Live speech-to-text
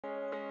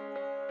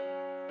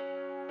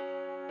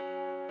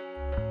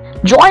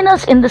Join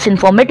us in this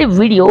informative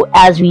video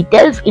as we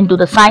delve into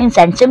the signs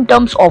and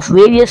symptoms of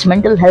various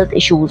mental health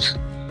issues.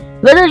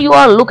 Whether you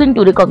are looking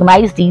to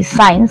recognize these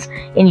signs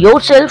in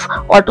yourself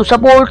or to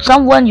support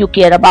someone you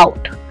care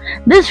about,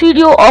 this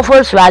video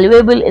offers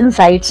valuable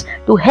insights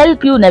to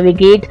help you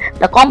navigate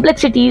the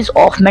complexities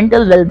of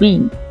mental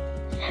well-being.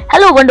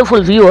 Hello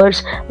wonderful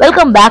viewers,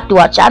 welcome back to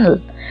our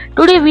channel.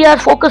 Today we are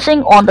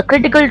focusing on the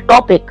critical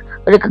topic,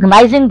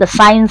 recognizing the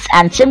signs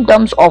and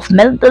symptoms of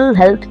mental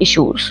health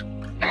issues.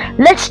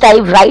 Let's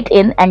dive right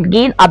in and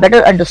gain a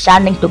better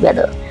understanding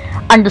together.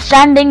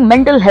 Understanding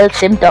mental health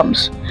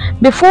symptoms.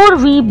 Before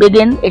we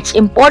begin, it's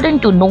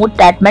important to note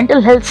that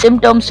mental health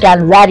symptoms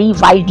can vary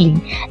widely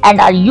and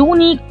are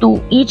unique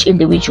to each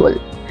individual.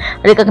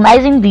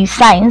 Recognizing these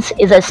signs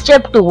is a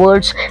step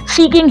towards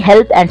seeking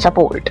help and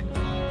support.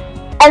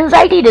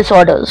 Anxiety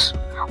disorders.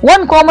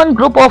 One common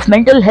group of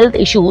mental health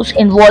issues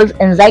involves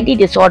anxiety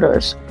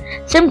disorders.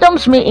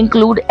 Symptoms may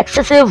include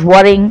excessive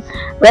worrying,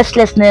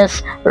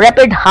 restlessness,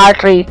 rapid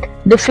heart rate,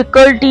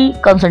 difficulty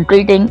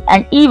concentrating,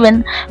 and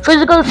even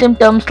physical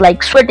symptoms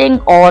like sweating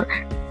or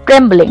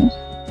trembling.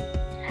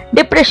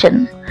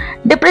 Depression.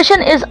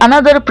 Depression is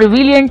another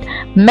prevalent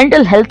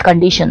mental health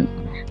condition.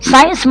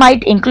 Signs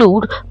might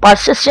include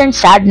persistent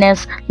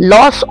sadness,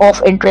 loss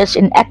of interest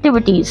in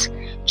activities,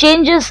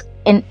 changes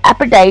in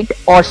appetite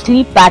or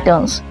sleep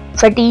patterns,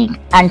 fatigue,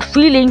 and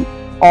feeling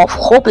of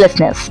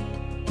hopelessness.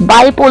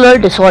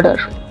 Bipolar disorder.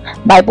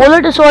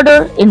 Bipolar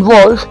disorder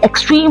involves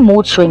extreme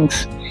mood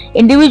swings.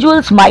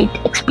 Individuals might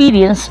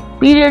experience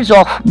periods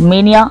of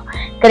mania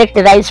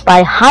characterized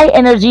by high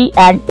energy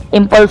and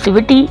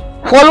impulsivity,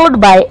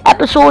 followed by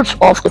episodes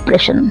of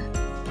depression.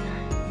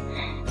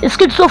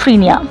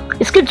 Schizophrenia.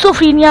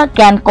 Schizophrenia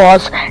can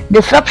cause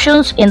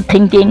disruptions in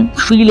thinking,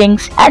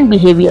 feelings, and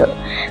behavior.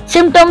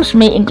 Symptoms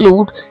may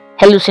include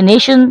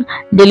hallucination,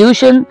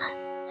 delusion,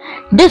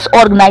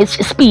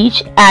 disorganized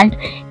speech, and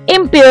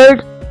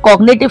impaired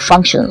cognitive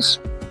functions.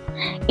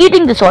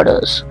 Eating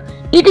disorders.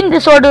 Eating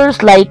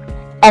disorders like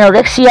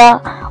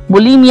anorexia,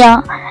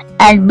 bulimia,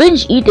 and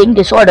binge eating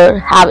disorder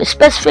have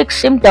specific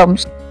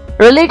symptoms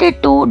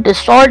related to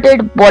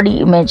distorted body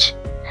image,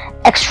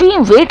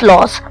 extreme weight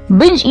loss,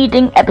 binge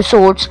eating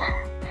episodes,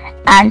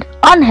 and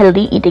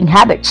unhealthy eating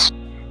habits.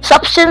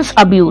 Substance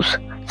abuse.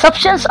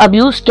 Substance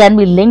abuse can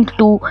be linked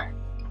to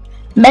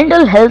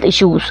mental health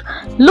issues.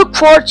 Look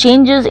for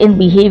changes in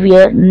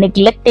behavior,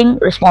 neglecting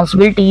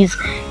responsibilities,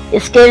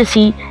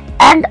 scarcity,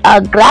 and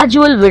a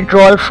gradual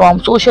withdrawal from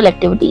social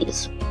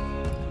activities.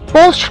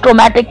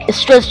 Post-traumatic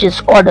stress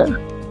disorder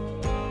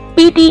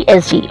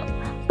 (PTSD).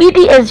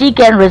 PTSD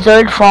can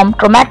result from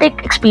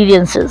traumatic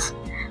experiences.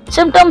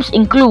 Symptoms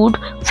include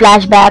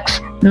flashbacks,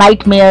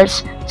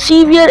 nightmares,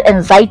 severe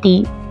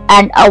anxiety,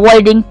 and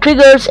avoiding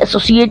triggers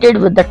associated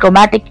with the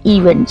traumatic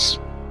events.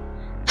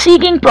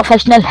 Seeking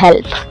professional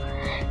help.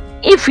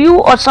 If you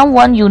or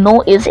someone you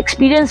know is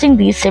experiencing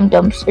these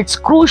symptoms, it's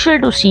crucial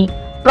to seek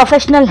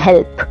professional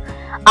help.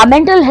 A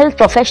mental health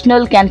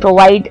professional can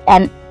provide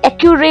an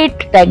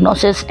accurate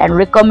diagnosis and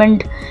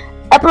recommend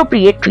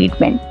appropriate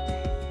treatment.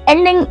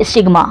 Ending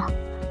stigma.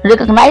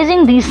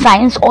 Recognizing these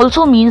signs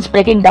also means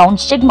breaking down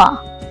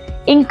stigma.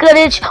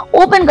 Encourage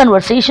open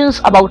conversations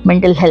about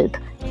mental health,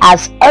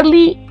 as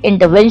early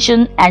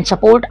intervention and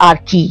support are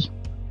key.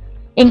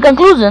 In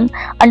conclusion,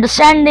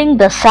 understanding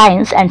the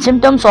signs and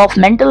symptoms of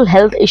mental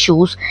health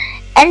issues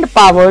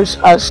empowers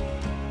us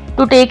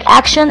to take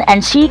action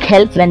and seek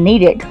help when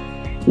needed.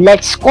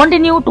 Let's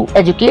continue to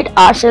educate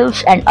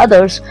ourselves and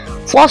others,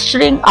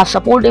 fostering a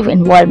supportive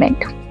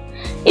environment.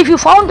 If you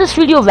found this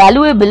video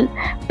valuable,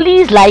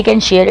 please like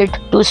and share it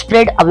to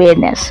spread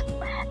awareness.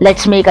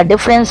 Let's make a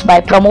difference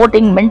by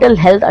promoting mental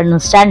health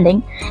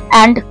understanding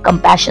and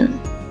compassion.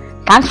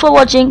 Thanks for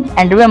watching,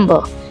 and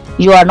remember,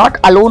 you are not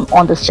alone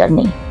on this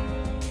journey.